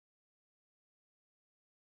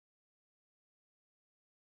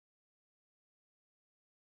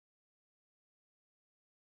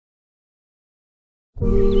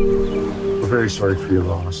We're very sorry for your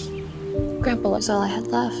loss. Grandpa was all I had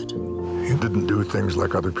left. You didn't do things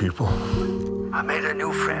like other people. I made a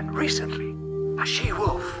new friend recently, a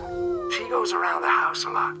she-wolf. She goes around the house a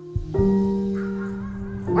lot.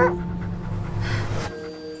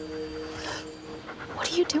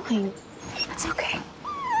 What are you doing? It's okay.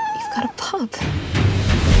 You've got a pup.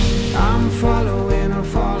 I'm following a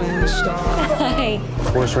falling star. Hi.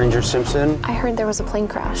 Forest Ranger Simpson. I heard there was a plane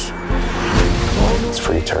crash. It's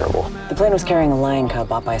pretty terrible. The plane was carrying a lion cub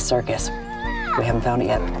bought by a circus. We haven't found it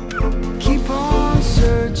yet. Keep on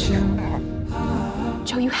searching.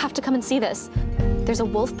 Joe, you have to come and see this. There's a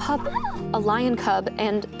wolf pup, a lion cub,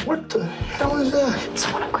 and... What the hell is that? It's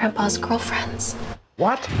one of Grandpa's girlfriends.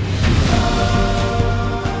 What?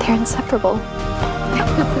 They're inseparable.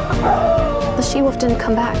 The she-wolf didn't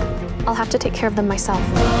come back. I'll have to take care of them myself.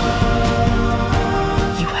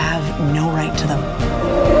 You have no right to them.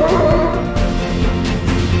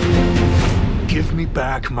 Give me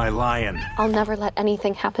back my lion. I'll never let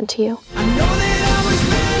anything happen to you. I know that I was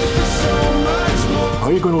meant for so much more. How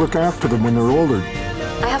are you going to look after them when they're older?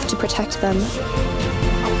 I have to protect them.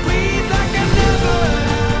 I'll breathe like I never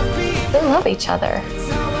have before. They love each other.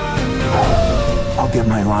 I'll get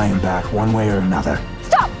my lion back one way or another.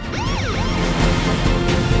 Stop!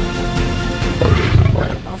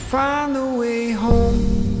 I'll find a way home.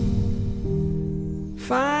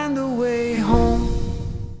 Find a way home.